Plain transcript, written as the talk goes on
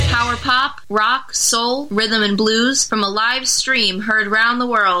pop, rock, soul, rhythm, and blues from a live stream heard round the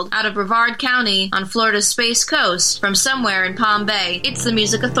world out of Brevard County on Florida's Space Coast from somewhere in Palm Bay. It's the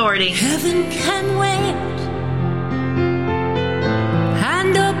Music Authority. Heaven can wait,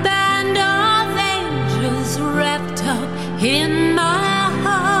 and a band of angels wrapped up in my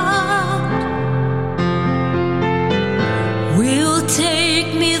heart will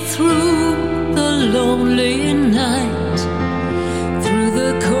take me through the lonely night, through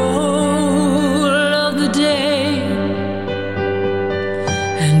the cold of the day,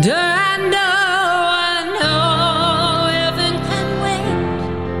 and I know heaven can wait,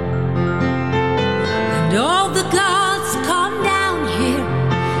 and all the gods come down here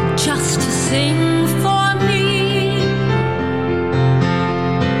just to sing for me,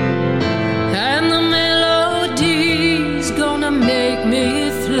 and the melody's gonna make me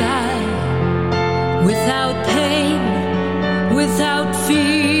fly without pain, without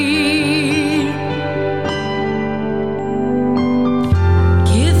fear.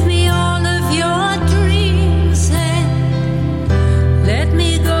 Give me all of your dreams and let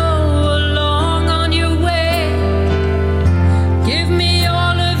me go along on your way. Give me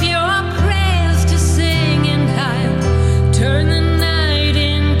all of your prayers to sing, and I'll turn the night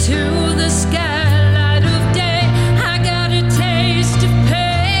into the skylight of day. I got a taste of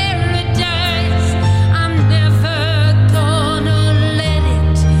paradise. I'm never gonna let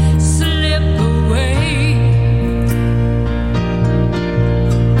it slip away.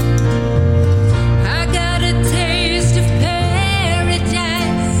 I got a taste of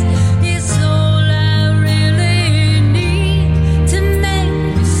paradise. It's all I really need to make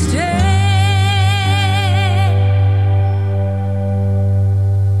me stay.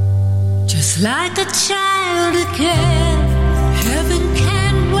 Just like a child again, heaven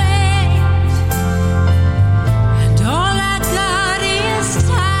can wait, and all I got is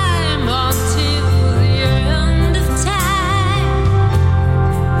time until the end of time.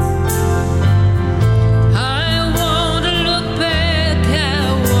 I wanna look back, I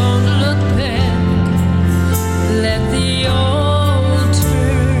wanna look back, let the altar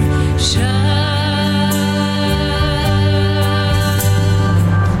shine.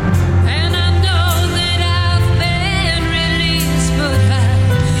 And I know that I've been released, but I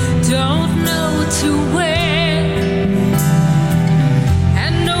don't know to where.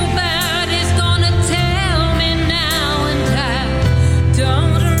 And nobody's gonna tell me now, and I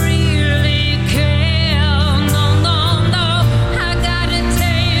don't really care. No, no, no. I got a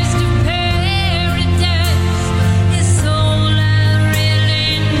taste of paradise. It's all I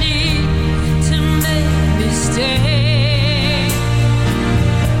really need to make me stay.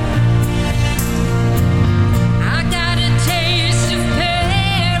 I got a taste of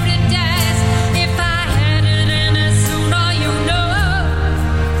paradise. If I had it any sooner, you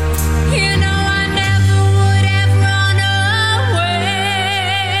know I never would have run away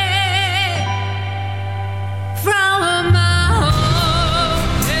from my home.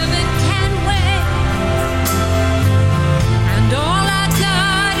 Heaven can wait, and all I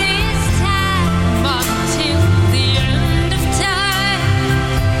got is time until the end of time.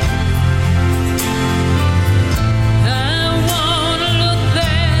 I wanna look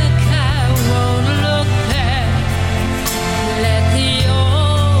back, I wanna look back, let the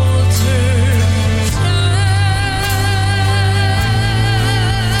altar shine.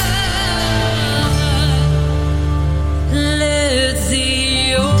 Let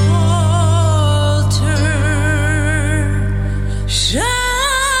the altar shine.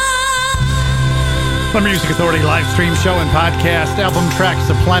 The Music Authority live stream show and podcast, album tracks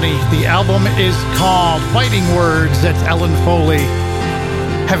aplenty. The album is called Fighting Words. That's Ellen Foley.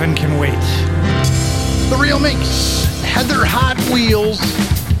 Heaven Can Wait. The Real Minx, Heather Hot Wheels.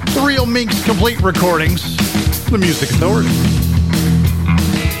 The Real Minx complete recordings. The Music Authority.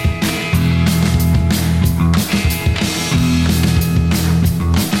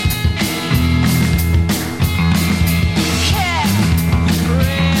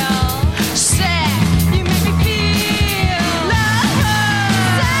 You make me feel love.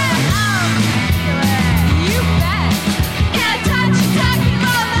 You bet. Can I touch you, talking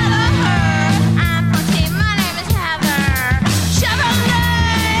about her? I'm 14, my name is Heather. Chevrolet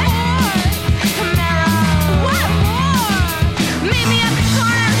Camaro. What more?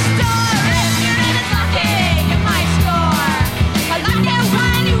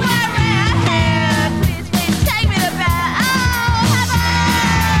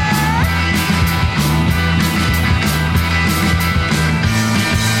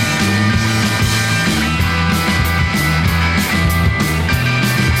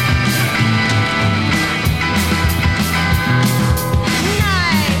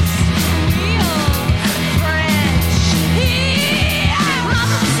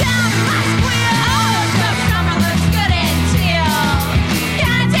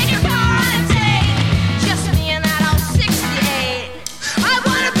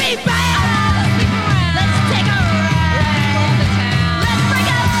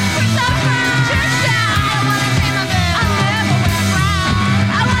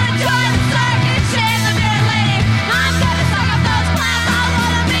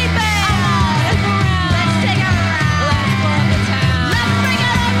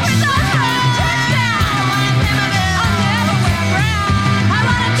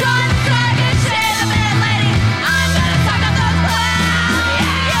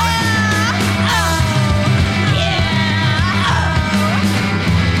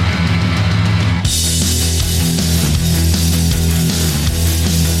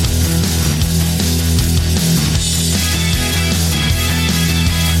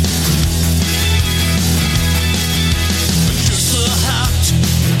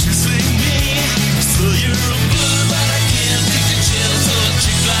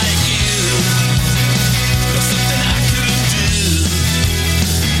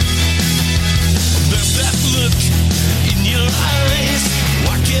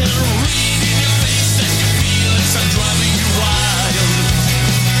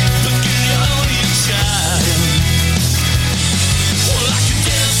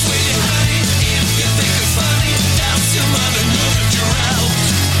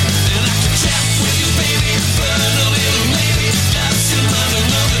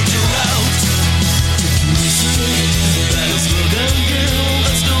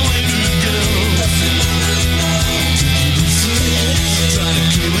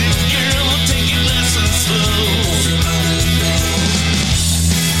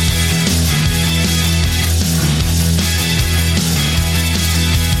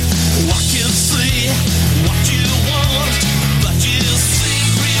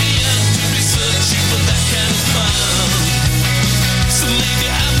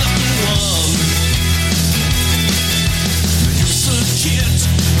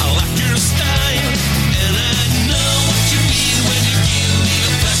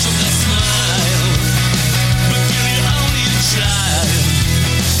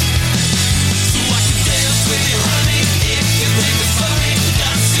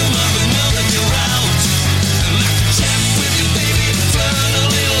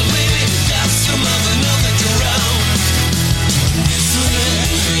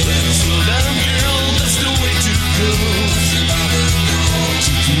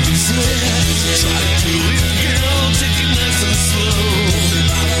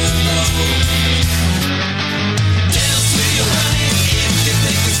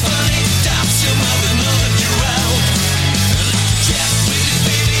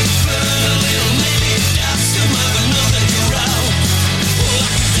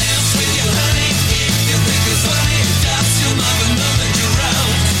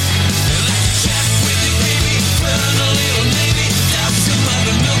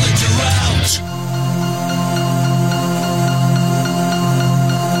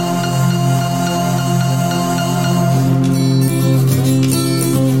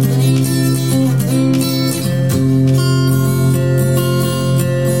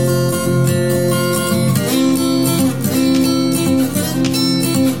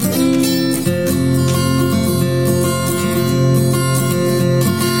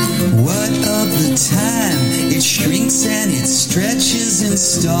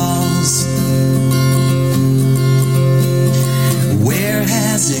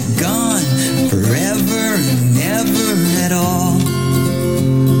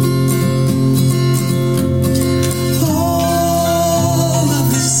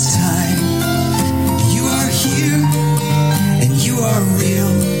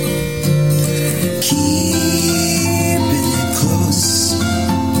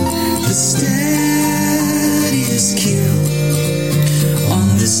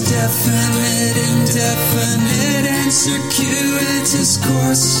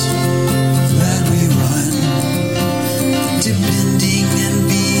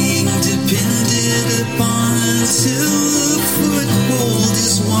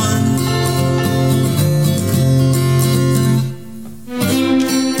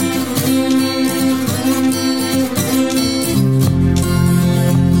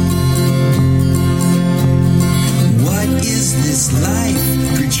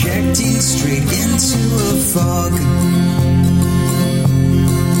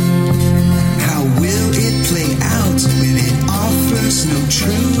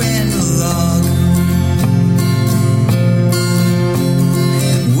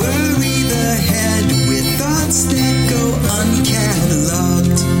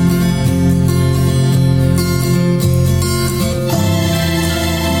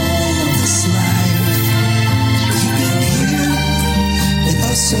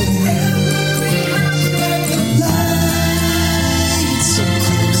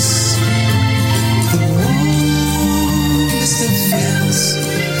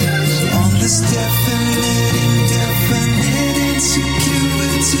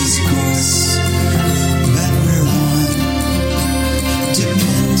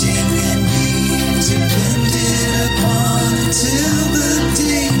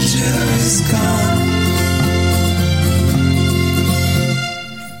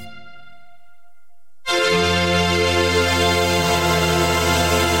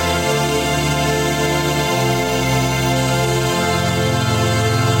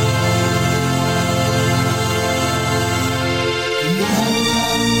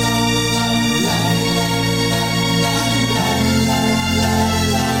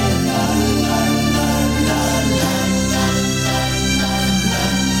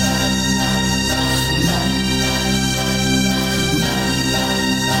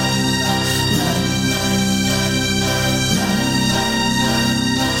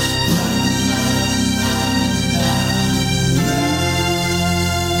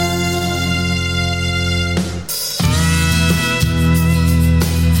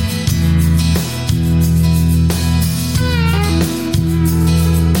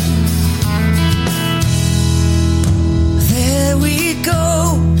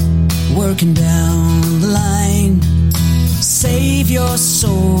 working down the line. Save your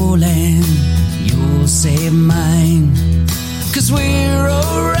soul and you'll save mine. 'Cause we're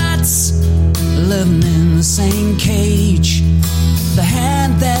all rats living in the same cage. The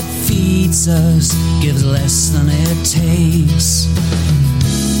hand that feeds us gives less than it takes.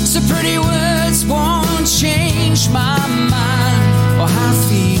 So pretty words won't change my mind or how I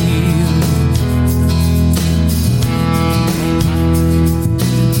feel.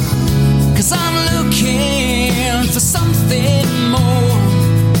 'Cause I'm looking for something more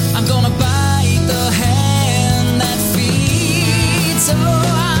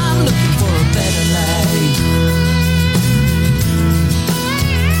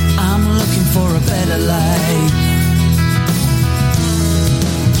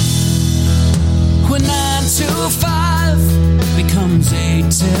 5 becomes 8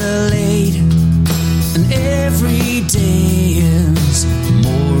 till 8, and every day is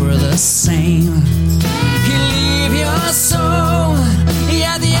more the same. You leave your soul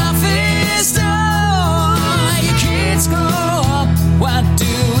at the office door. Your kids grow up, what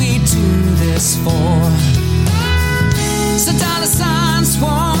do we do this for? So dollar signs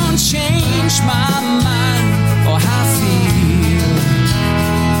won't change my mind or how I feel.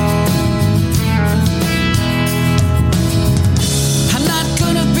 I'm not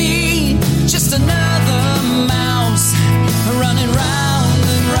gonna be just another mouse running round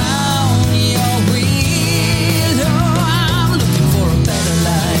and round your wheel. Oh, I'm looking for a better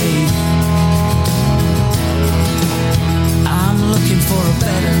life. I'm looking for a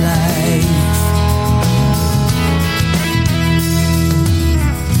better life.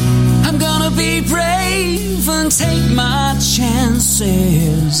 I'm gonna be brave and take my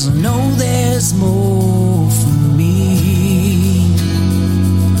chances. I know there's more for me.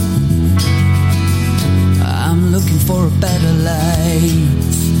 I'm looking for a better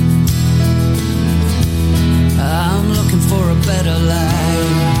life. I'm looking for a better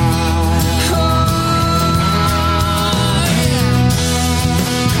life.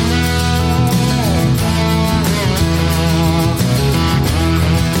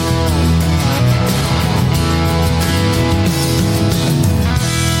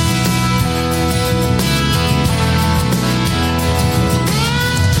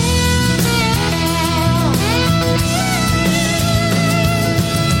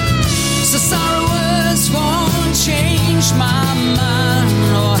 Change my mind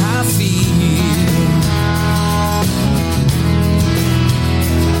or how I feel.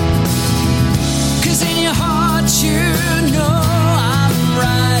 'Cause in your heart you know I'm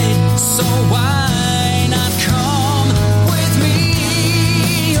right, so why not come with me?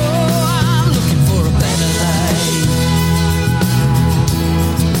 Oh, I'm looking for a better life.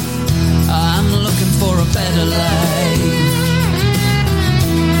 I'm looking for a better life.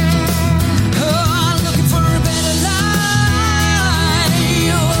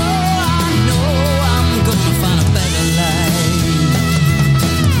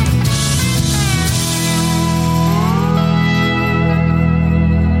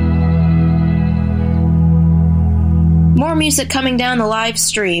 More music coming down the live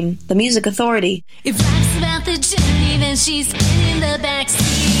stream. The Music Authority. If life's about the journey, then she's in the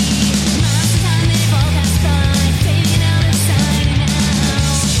backseat. Miles behind, they've all passed by, fading out of sight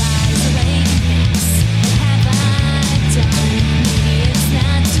now. Flies away and thinks, have I done? Maybe it's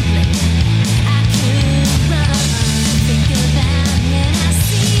not too late. I could run, think about when I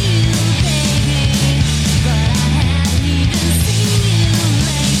see you, baby. But I haven't even seen you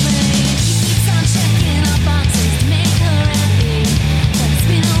lately. He keeps on checking our boxes, make her happy. But it's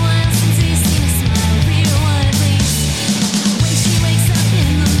been a while since he's seen a smile, real one at least. When she wakes up in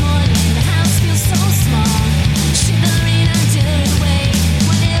the morning, the house feels so small. Shivering under the weight,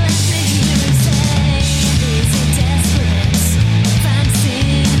 whatever they hear him say. Is it desperate? If I'm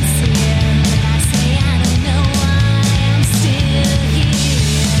sincere, when I say I don't know why I'm still here.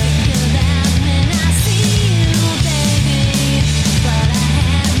 Think about when I see you, baby. But I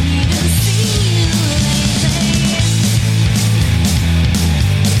haven't even seen you lately.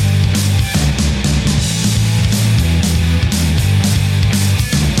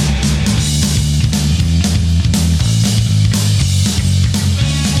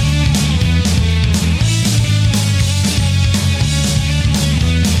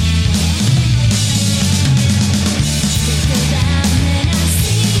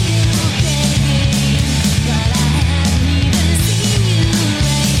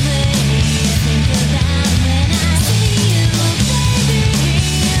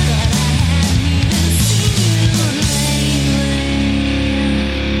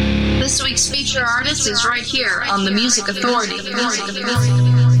 This week's feature artist is right here on The Music Authority.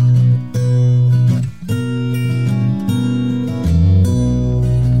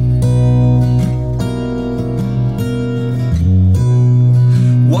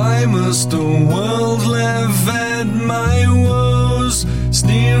 Why must the world laugh at my woes,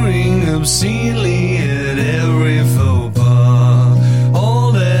 sneering obscenely at every faux pas?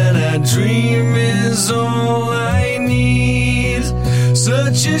 All that I dream is all I need.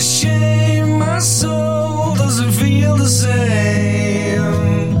 Such a shame, my soul doesn't feel the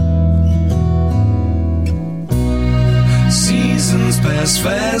same. Seasons pass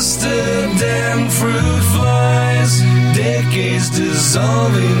faster than fruit flies, decades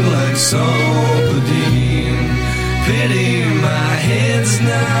dissolving like Solpadeine. Pity my head's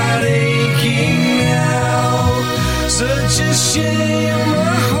not aching now. Such a shame,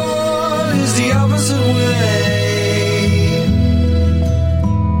 my heart is the opposite way.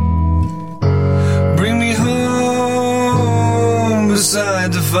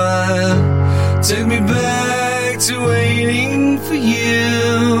 fire. Take me back to waiting for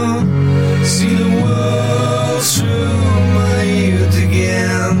you. See the world through my youth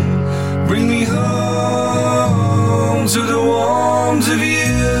again. Bring me home to the warmth of you.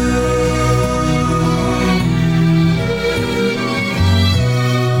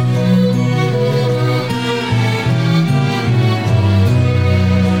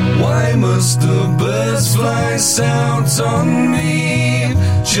 Why must the birds fly south on me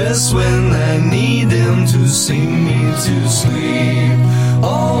just when I need them to sing me to sleep?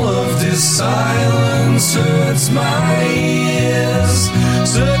 All of this silence hurts my ears.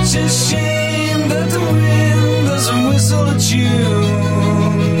 Such a shame that the wind doesn't whistle a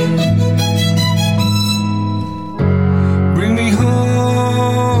tune. Bring me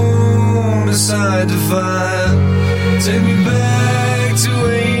home beside the fire. Take me back to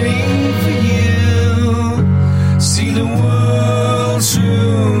waiting for you. See the world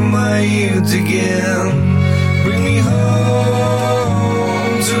through my youth again. Bring me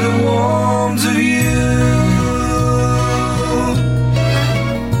home to the warmth of you.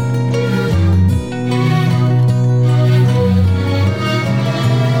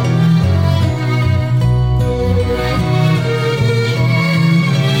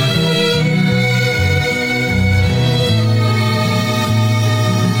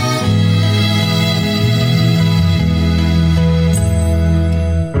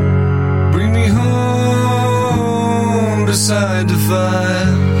 Beside the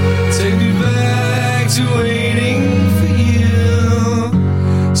fire, take me back to waiting for you.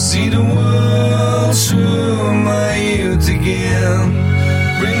 See the world through my youth again.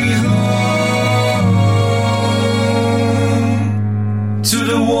 Bring me home to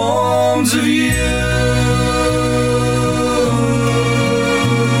the warmth of you.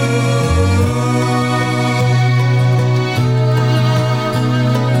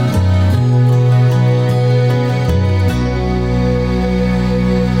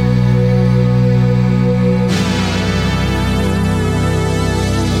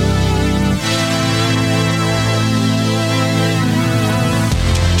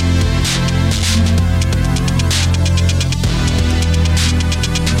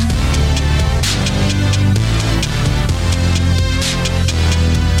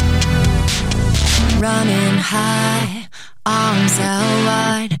 Running high, arms out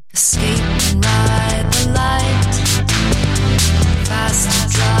wide, escape and ride the light. Fast to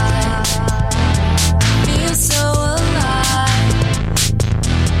drive, feel so alive.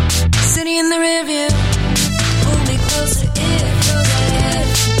 City in the rearview, pull me closer if you're there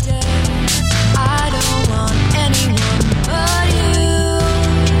today. I don't want anyone but you.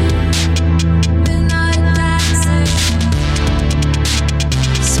 Midnight dancing,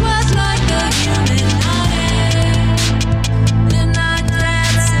 sweat like a human.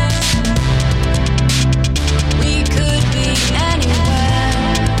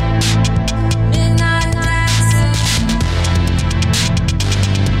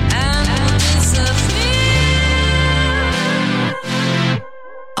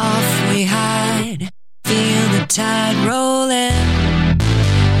 Tide rolling,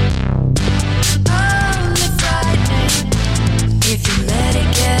 only frightening if you let it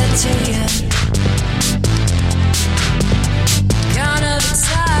get to you. Kind of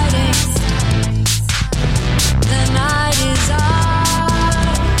exciting, the night is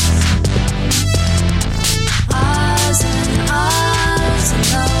ours, ours and ours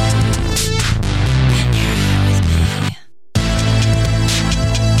alone. And you're here with me.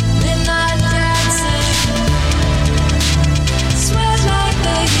 Midnight dancing,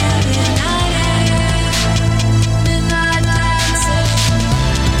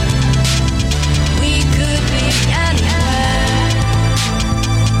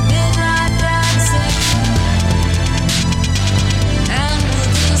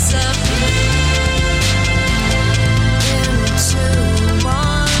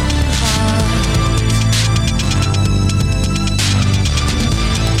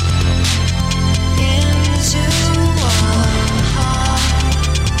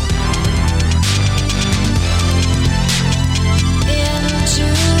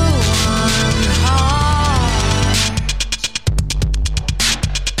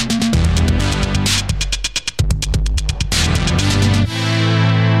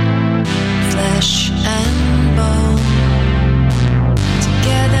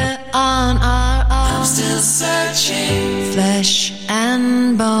 flesh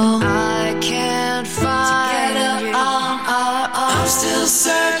and bone. I can't find you. I'm still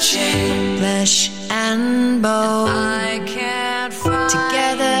searching. Flesh and bone. I can't find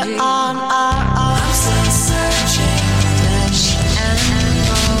together you. On our own. I'm still searching. Flesh and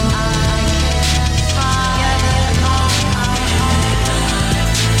bone.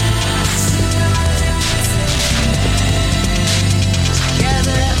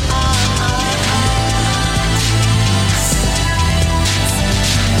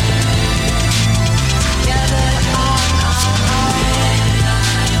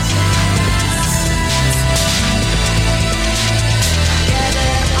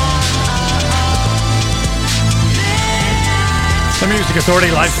 Music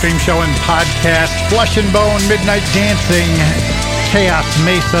Authority live stream show and podcast. Flesh and Bone, Midnight Dancing, Chaos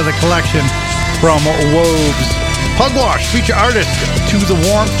Mesa, the collection from Woves. Pugwash, feature artist, To the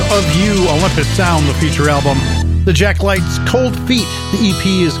Warmth of You, Olympus Sound, the feature album. The Jack Lights, Cold Feet, the EP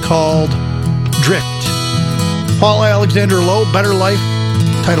is called Drift. Paul Alexander Lowe, Better Life,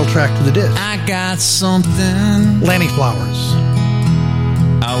 title track to the disc. I got something Lanny Flowers.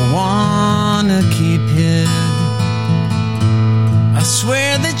 I wanna keep hid. I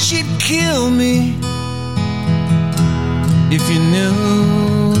swear that you'd kill me if you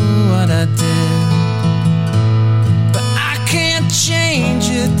knew what I did. But I can't change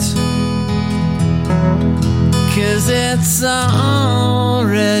it, 'cause it's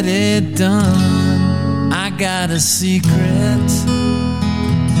already done. I got a secret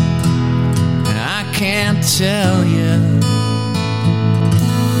and I can't tell you.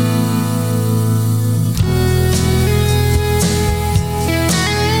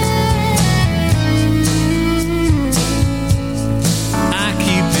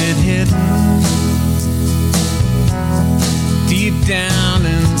 Deep down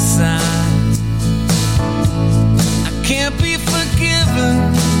inside, I can't be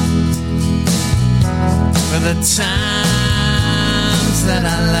forgiven for the times that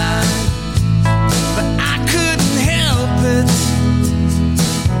I lied, but I couldn't help it.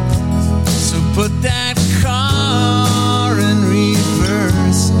 So put that car in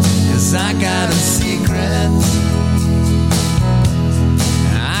reverse, 'cause I got a secret,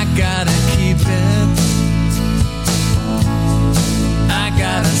 I gotta keep it. I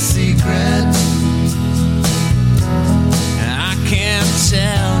got a secret, and I can't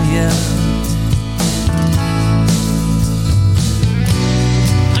tell you.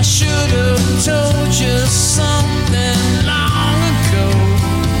 I should have told you something long ago.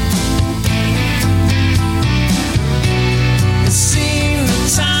 It seemed the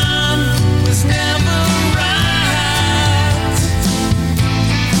time was never right.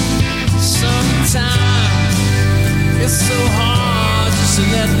 Sometimes it's so hard just to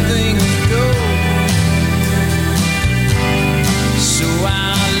let things go. So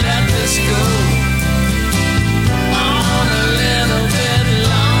I'll let this go on a little bit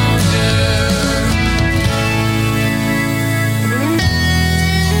longer.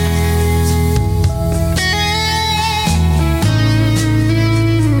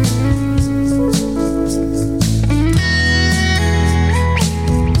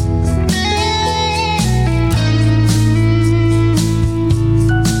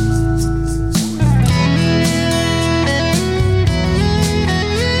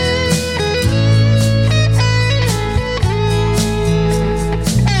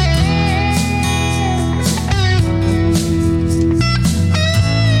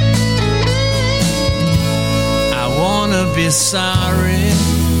 Sorry,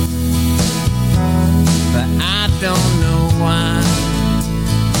 but I don't know why.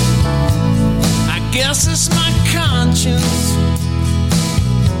 I guess it's my conscience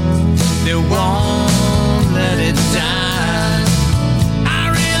that won't let it die. I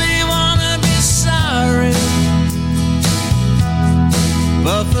really wanna be sorry,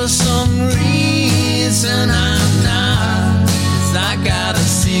 but for some reason I'm not. 'Cause I got a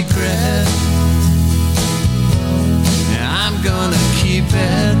secret, I'm gonna keep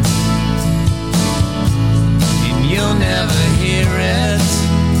it, and you'll never hear it,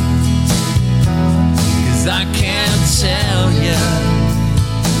 'cause I can't tell you.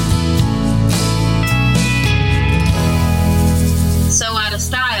 So out of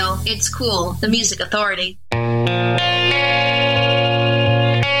style, it's cool. The Music Authority.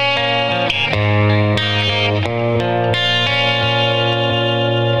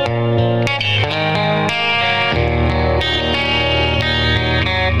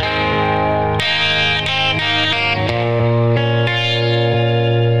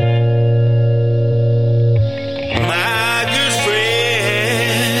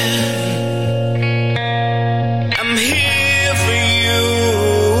 I'm here for you.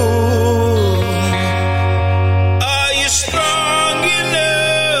 Are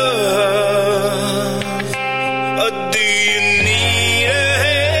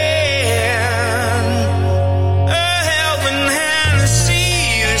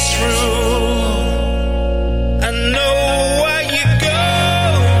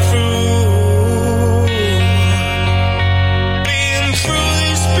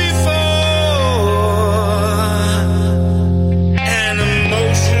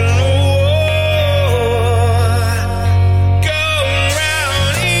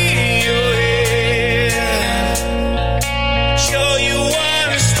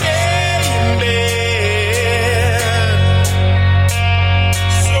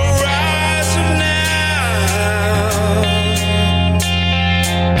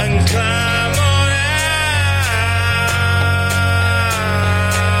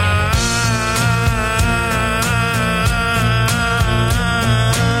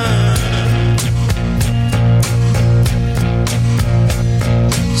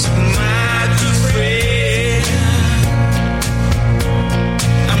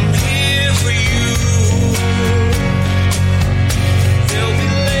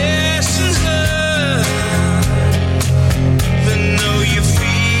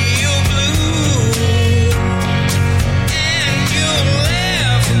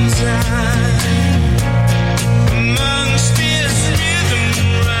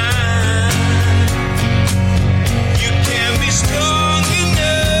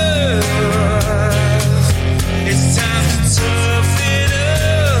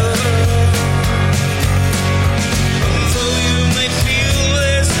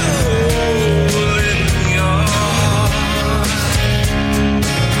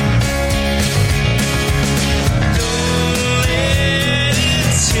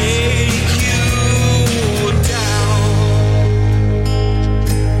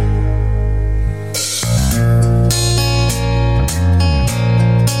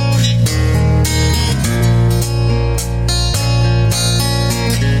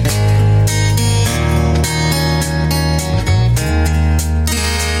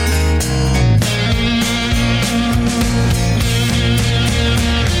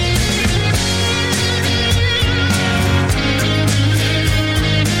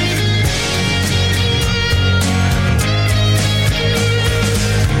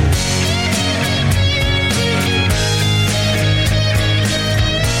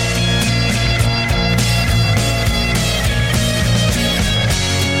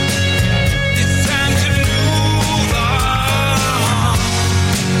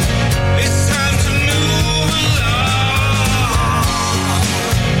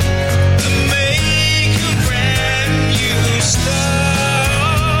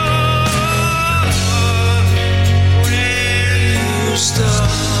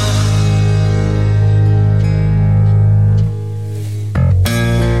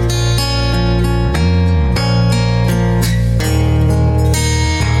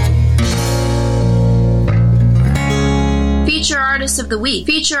the Week.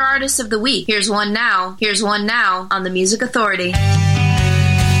 Feature Artist of the Week. Here's one now. Here's one now on the Music Authority.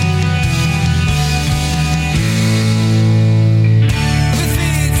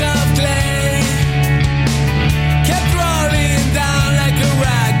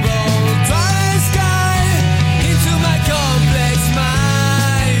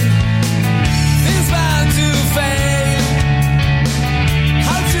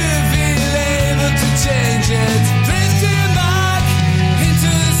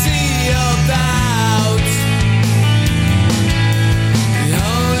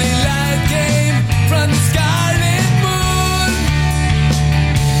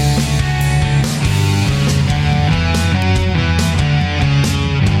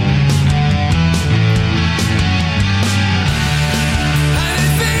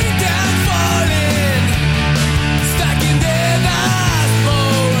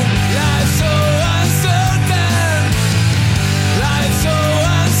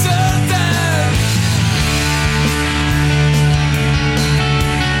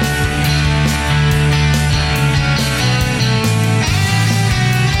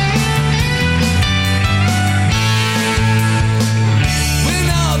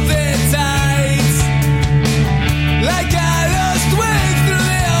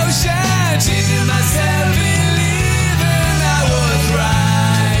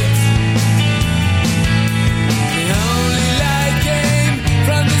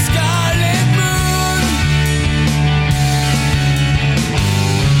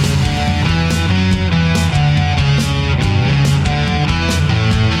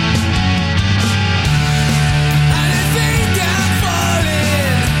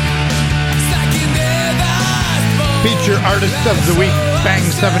 Artist of the Week, Bang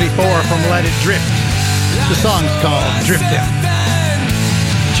 74 from Let It Drift. The song's called Driftin'.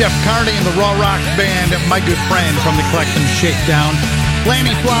 Jeff Carney and the Raw Rock Band, My Good Friend from the collection Shakedown.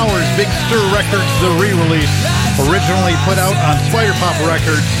 Lanny Flowers, Big Stir Records, the re-release, originally put out on Spider Pop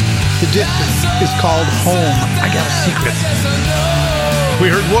Records. The disc is called Home, I Got a Secret. We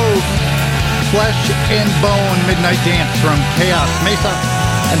heard Woe, Flesh and Bone, Midnight Dance from Chaos Mesa,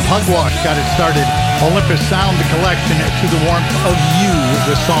 and Pugwash got it started. Olympus Sound, the collection, To the Warmth of You,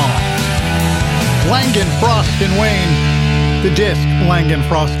 the song. Langen, Frost and Wayne, the disc, Langen,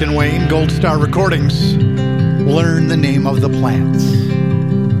 Frost and Wayne, Gold Star Recordings. Learn the name of the plants.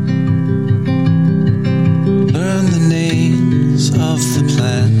 Learn the names of the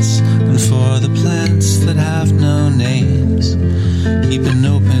plants, and for the plants that have no names, keep an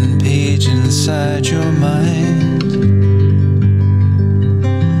open page inside your mind.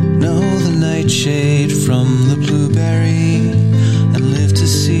 Nightshade from the blueberry, and live to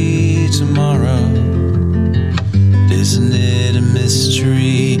see tomorrow. Isn't it a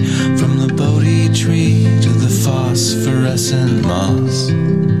mystery, from the Bodhi tree to the phosphorescent moss?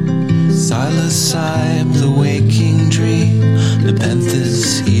 Psilocybe, the waking dream,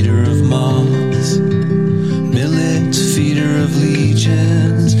 Nepenthes, eater of moths, millet, feeder of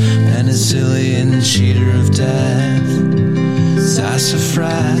legions, penicillian, cheater of death,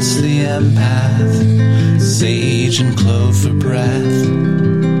 sassafras, the empath, sage and clove for breath.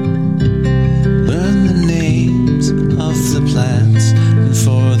 Learn the names of the plants, and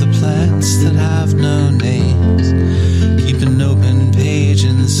for the plants that have no names, keep an open page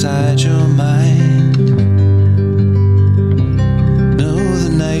inside your mind. Know the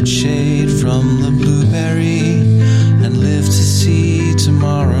nightshade from the blueberry, and live to see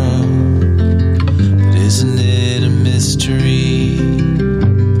tomorrow. But isn't it a mystery?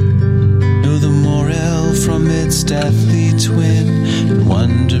 Know the morel from its deathly twin, and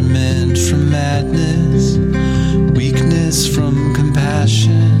wonderment from madness, weakness from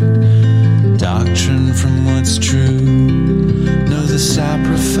compassion, doctrine from what's true. Know the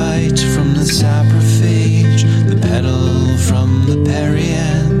saprophyte from the saprophage, the petal from the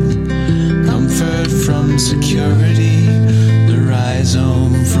perianth, comfort from security, the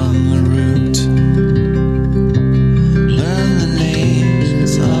rhizome from the root. Learn the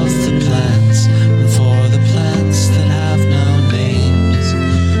names of the plants, and for the plants that have no names,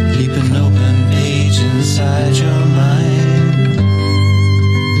 keep an open page inside your mind.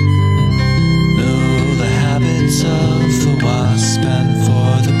 Know the habits of the wasp, and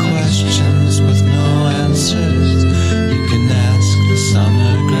for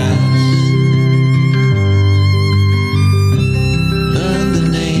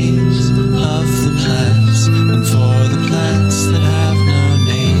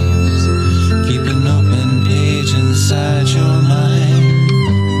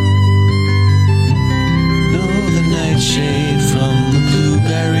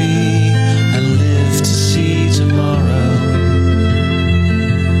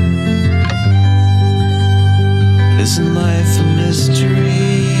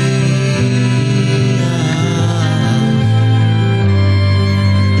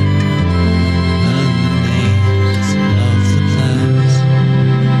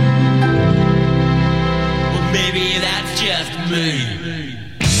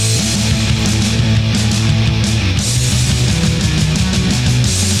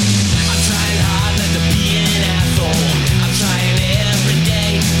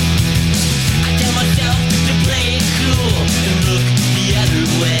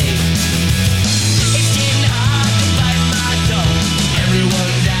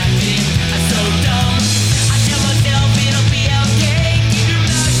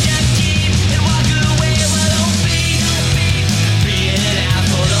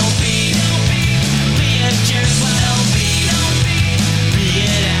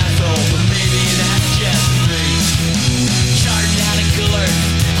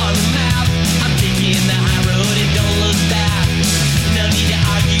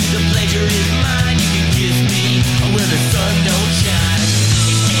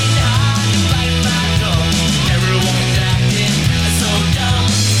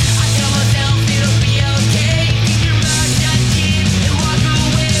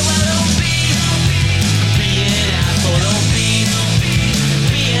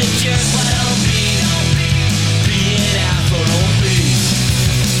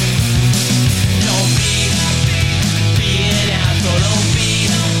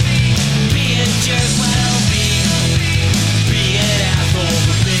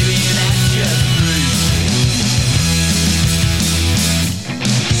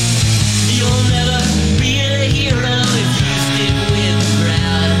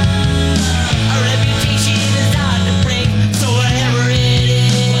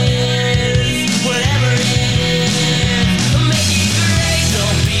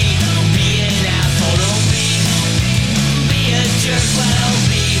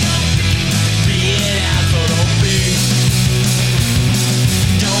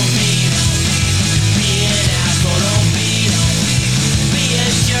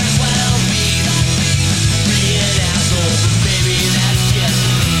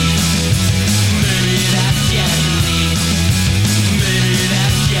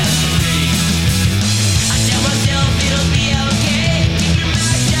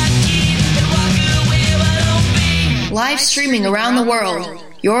streaming around the world,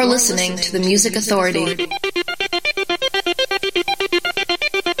 you're listening to the Music Authority.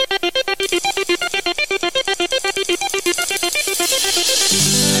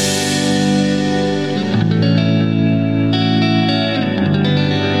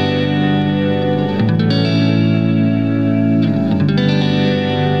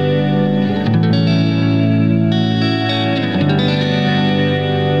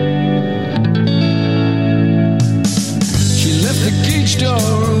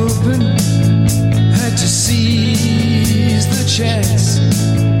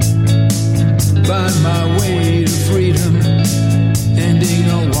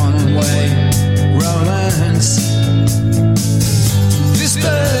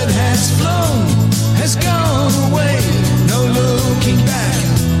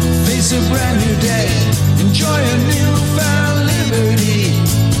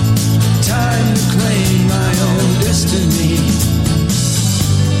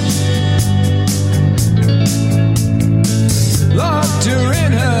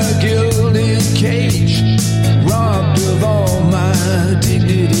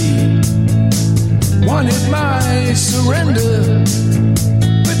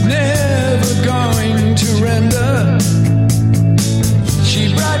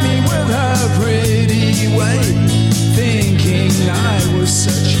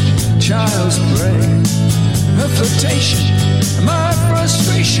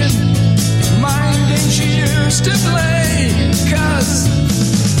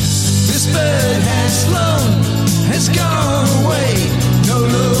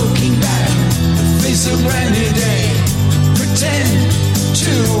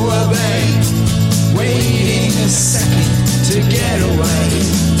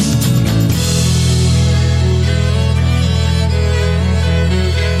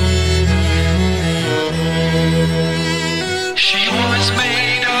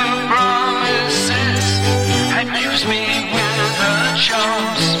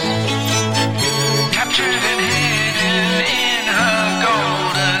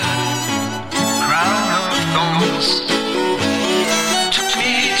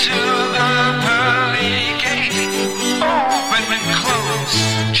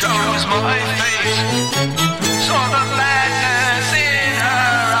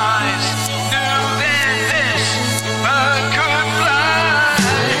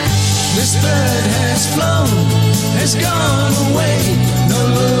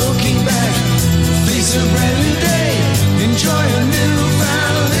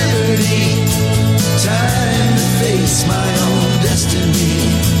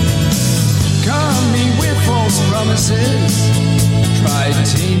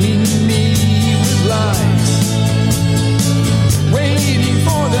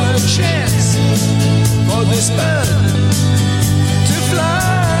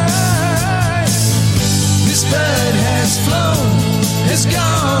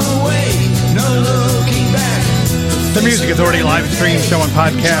 The Music Authority live stream show and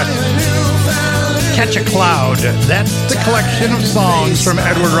podcast. Catch a Cloud. That's the collection of songs from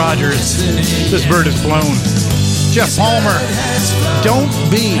Edward Rogers. This bird is flown. Jeff Palmer, Don't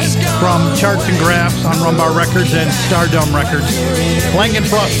Be, from Charts and Graphs on Rumbar Records and Stardom Records.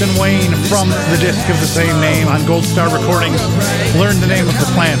 Langenfrost and Wayne from the disc of the same name on Gold Star Recordings. Learn the Name of the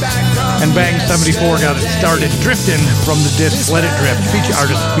Plant. And Bang 74 got it started. Driftin' from the disc Let It Drift, feature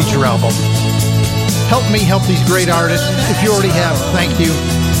artist, feature album. Help me help these great artists. If you already have, thank you.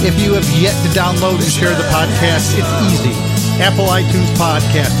 If you have yet to download and share the podcast, it's easy. Apple iTunes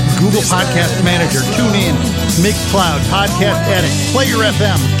Podcast, Google Podcast Manager, TuneIn, Mixcloud, Podcast Addict, Player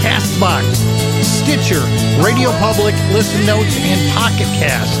FM, Castbox, Stitcher, Radio Public, Listen Notes, and Pocket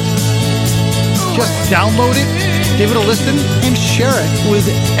Cast. Just download it, give it a listen, and share it with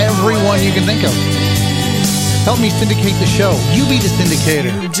everyone you can think of. Help me syndicate the show. You be the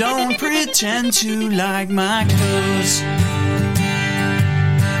syndicator. Don't pretend to like my clothes.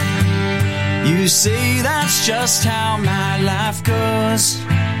 You say that's just how my life goes.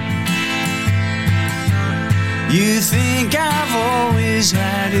 You think I've always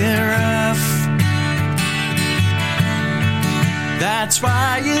had it rough. That's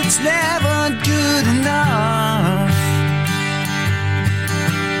why it's never good enough.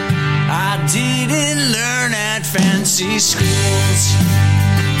 I didn't learn at fancy schools,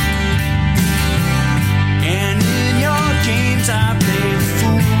 and in your games I played the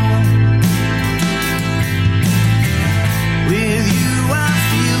fool. With you I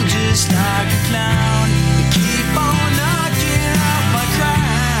feel just like a clown. You keep on knocking out my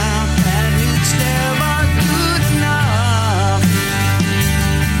crown, and it's never good enough.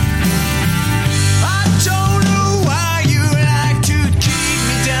 I don't know why you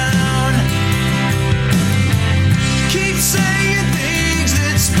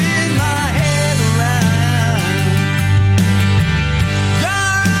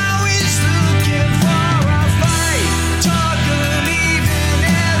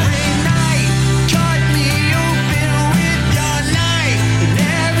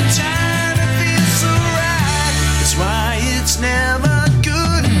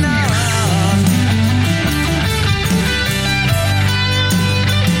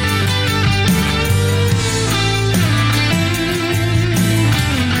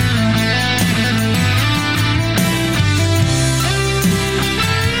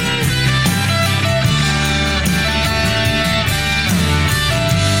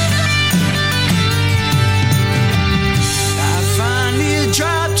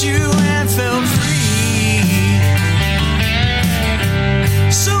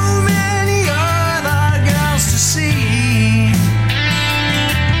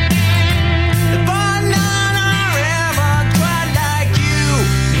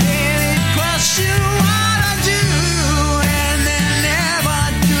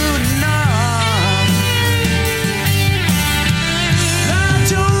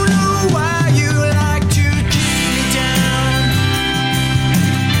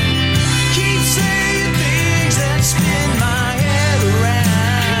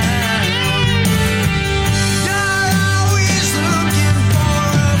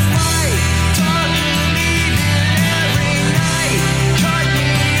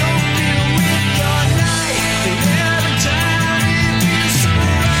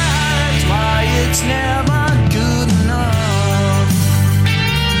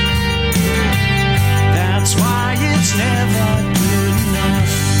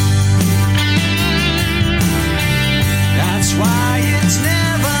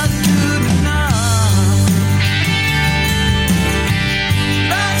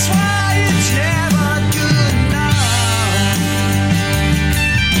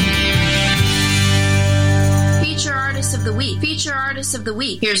tracks of the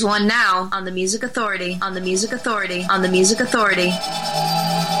week. Here's one now on the Music Authority, on the Music Authority, on the Music Authority.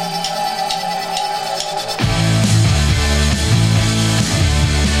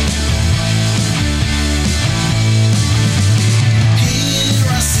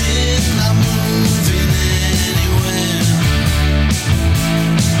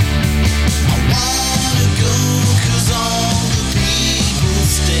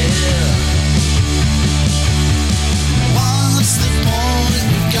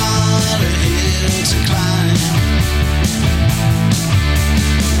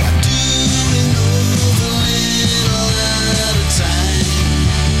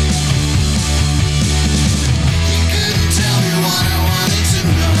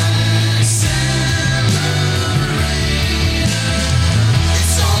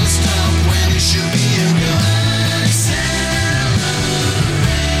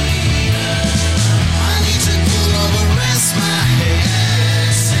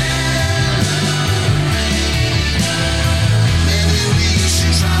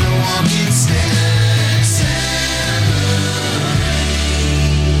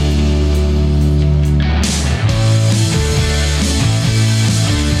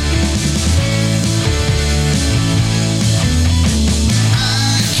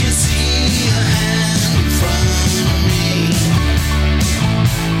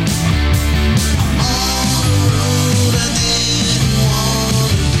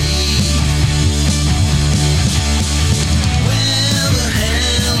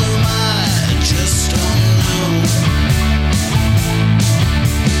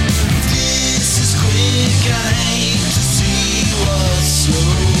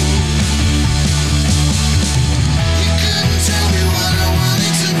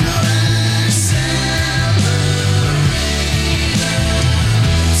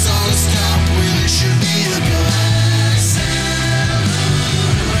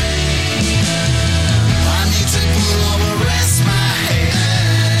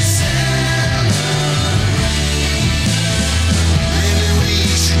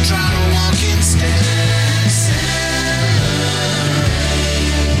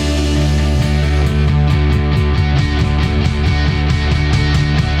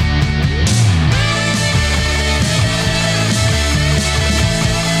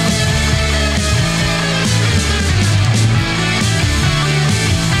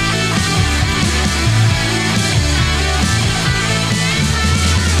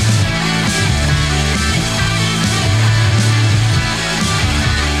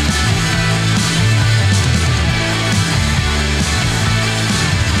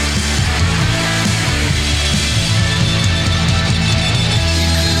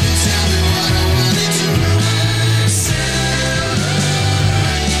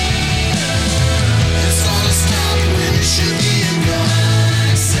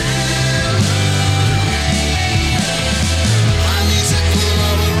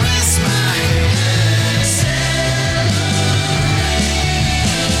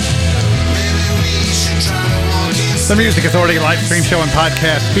 The Music Authority live stream show and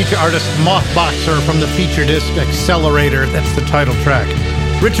podcast. Feature artist Mothboxer from the feature disc Accelerator. That's the title track.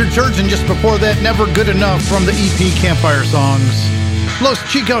 Richard Jurgen just before that, Never Good Enough from the EP Campfire Songs. Los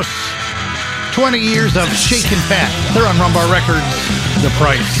Chicos, 20 years of Shakin' Fat. They're on Rumbar Records. The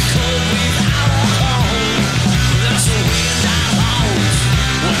Price.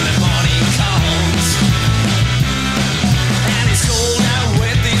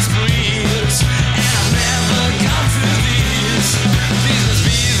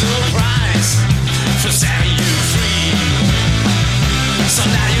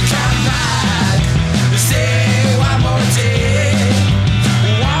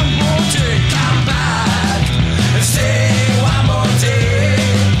 Stay one more day.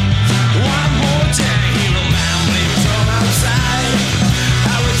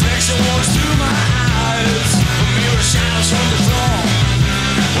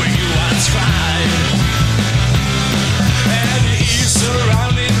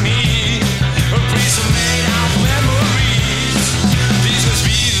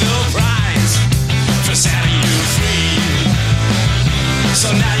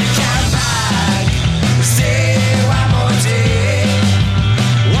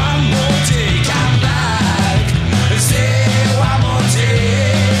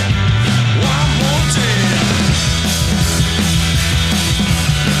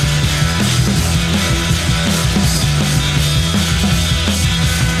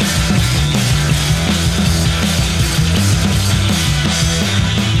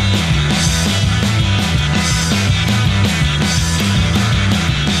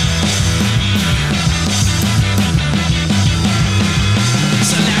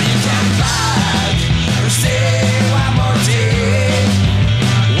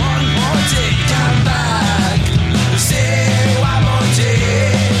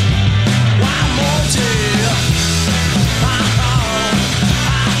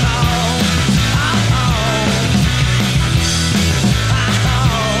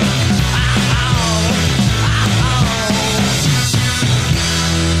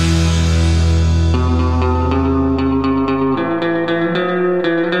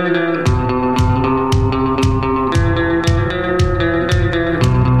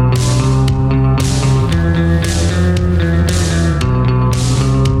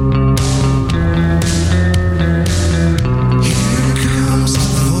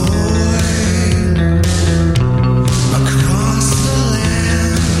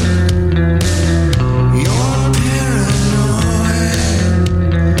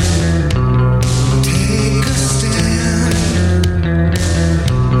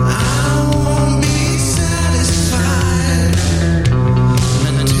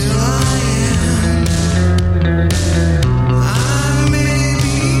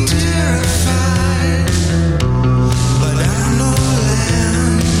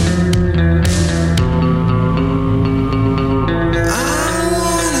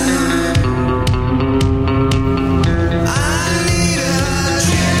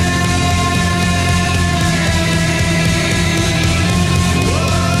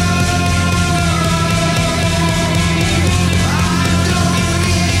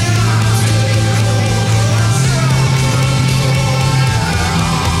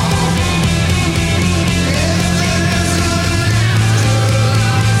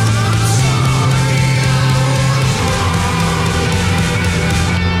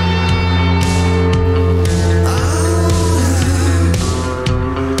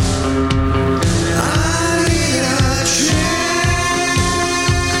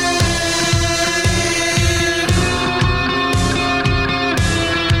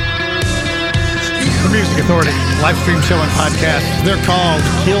 Music Authority, live stream show and podcast. They're called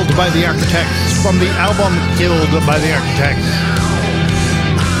Killed by the Architects, from the album Killed by the Architects.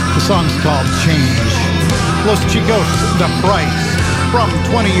 The song's called Change. Los Chicos, The Price, from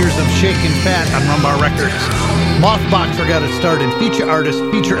 20 years of Shakin' Fat on Rumbar Records. Mothboxer got it started. Feature artist,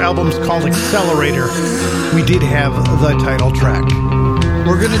 feature albums called Accelerator. We did have the title track.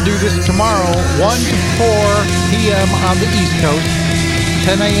 We're going to do this tomorrow, 1 to 4 p.m. on the East Coast,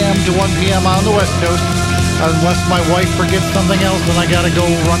 10 a.m. to 1 p.m. on the West Coast. Unless my wife forgets something else, then I got to go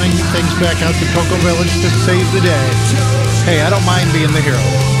running things back out to Cocoa Village to save the day. Hey, I don't mind being the hero.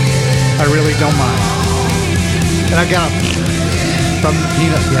 I really don't mind. And I got from the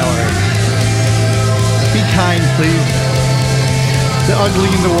Peanut Gallery. Be kind, please. The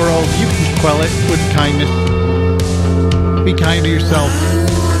ugly in the world, you can quell it with kindness. Be kind to yourself.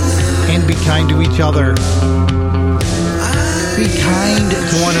 And be kind to each other. Be kind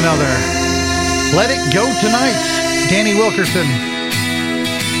to one another. Let It Go Tonight. Danny Wilkerson.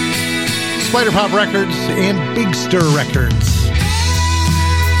 Spider Pop Records and Big Stir Records.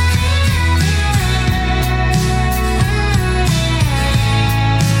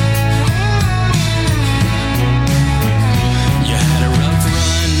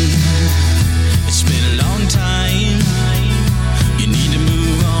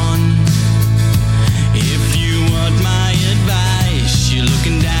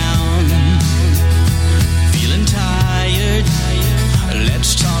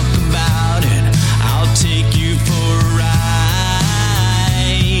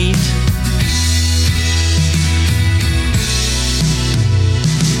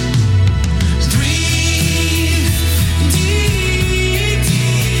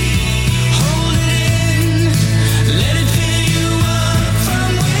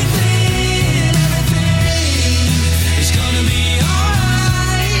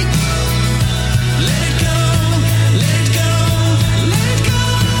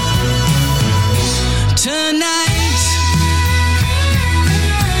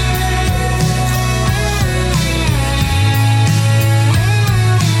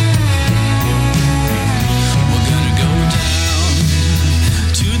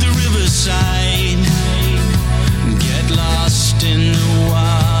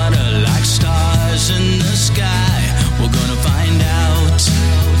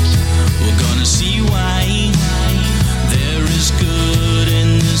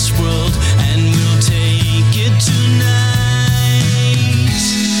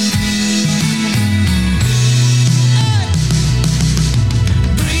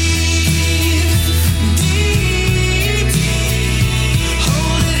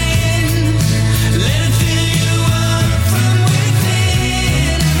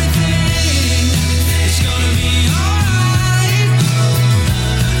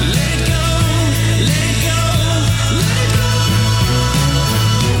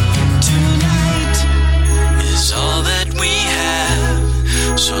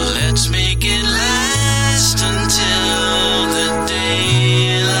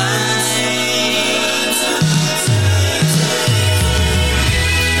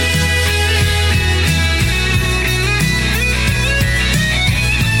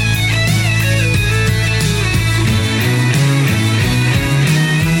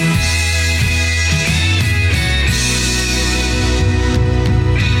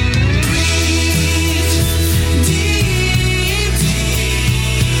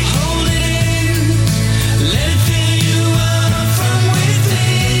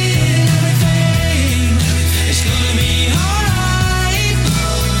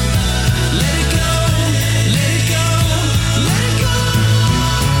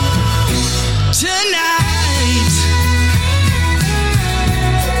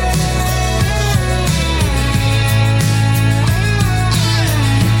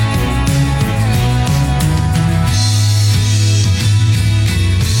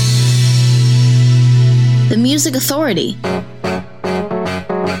 Music Authority.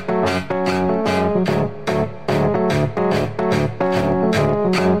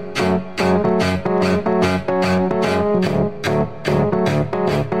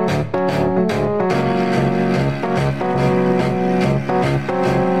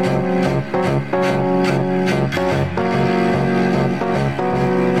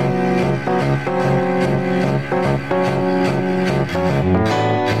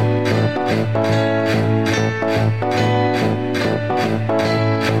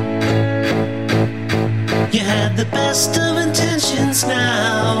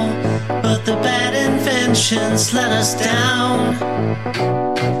 Let us down,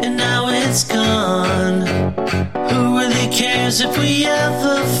 and now it's gone. Who really cares if we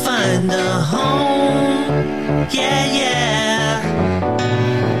ever find a home? Yeah, yeah.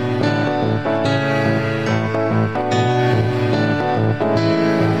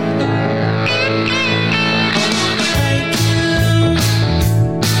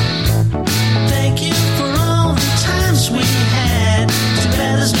 Thank you for all the times we had. Too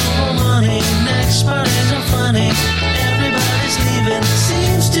bad there's no more money. Next parties are funny. Everybody's leaving.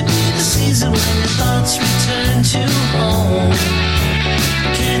 Seems to be the season when your thoughts return to home.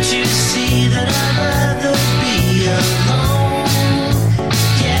 Can't you see that I'd rather be alone?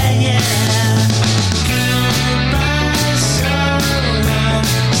 Yeah, yeah. Goodbye, so long.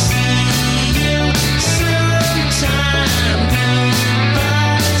 See you sometime.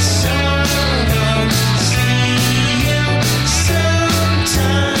 Goodbye, so long. See you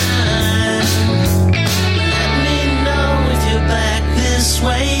sometime. Let me know if you're back this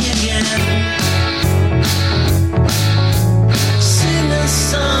way again. Sing a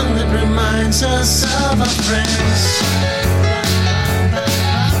song that reminds us of our friends.